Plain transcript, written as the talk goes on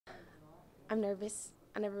I'm nervous.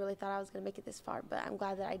 I never really thought I was going to make it this far, but I'm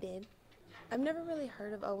glad that I did. I've never really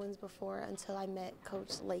heard of Owens before until I met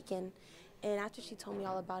Coach Lakin. And after she told me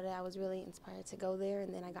all about it, I was really inspired to go there.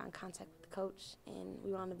 And then I got in contact with the coach, and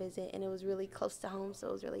we went on a visit. And it was really close to home, so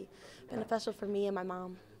it was really beneficial for me and my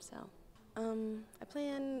mom. So I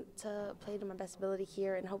plan to play to my best ability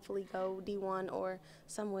here and hopefully go D1 or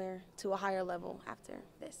somewhere to a higher level after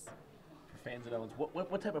this. For fans at Owens,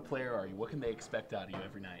 what type of player are you? What can they expect out of you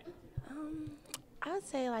every night? I would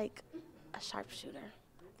say like a sharpshooter.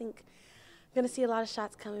 I think I'm going to see a lot of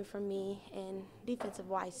shots coming from me, and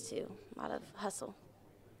defensive-wise too, a lot of hustle.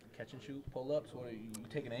 Catch and shoot, pull-ups, what are you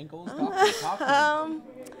taking ankles? Talk to them.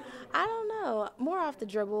 I don't know. More off the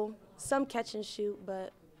dribble, some catch and shoot,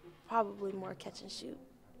 but probably more catch and shoot.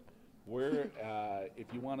 Where,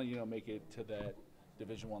 if you want to, make it to that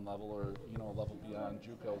Division I level or, a level beyond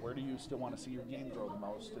JUCO, where do you still want to see your game grow the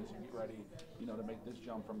most as you get ready, to make this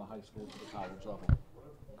jump from the high school to the college level?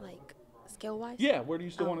 Like skill-wise? Yeah, where do you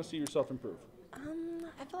still want to see yourself improve?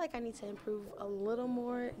 I feel like I need to improve a little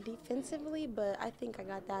more defensively, but I think I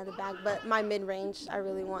got that in the bag. But my mid-range, I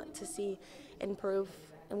really want to see improve.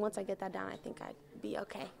 And once I get that down, I think I'd be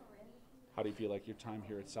okay. How do you feel like your time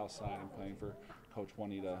here at Southside and playing for Coach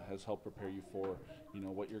Juanita has helped prepare you for,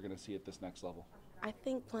 what you're going to see at this next level? I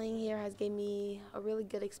think playing here has given me a really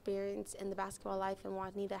good experience in the basketball life, and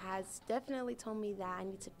Juanita has definitely told me that I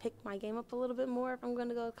need to pick my game up a little bit more if I'm going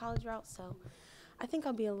to go the college route. So I think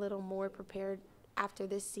I'll be a little more prepared after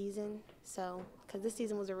this season, because this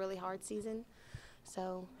season was a really hard season,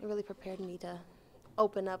 so it really prepared me to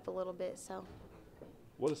open up a little bit. So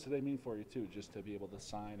what does today mean for you too, just to be able to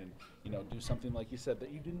sign and do something like you said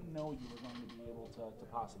that you didn't know you were going to be able to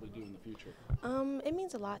possibly do in the future? It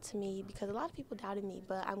means a lot to me because a lot of people doubted me,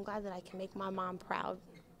 but I'm glad that I can make my mom proud.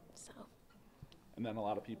 So. And then a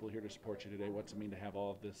lot of people here to support you today. What's it mean to have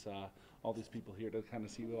all of this, all these people here to kind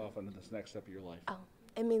of see you off into this next step of your life? Oh,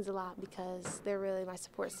 it means a lot because they're really my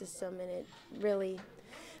support system, and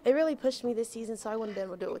they really pushed me this season, so I wouldn't have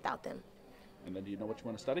been able to do it without them. And then do you know what you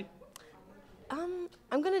want to study?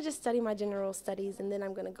 I'm going to just study my general studies, and then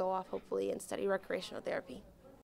I'm going to go off hopefully and study recreational therapy.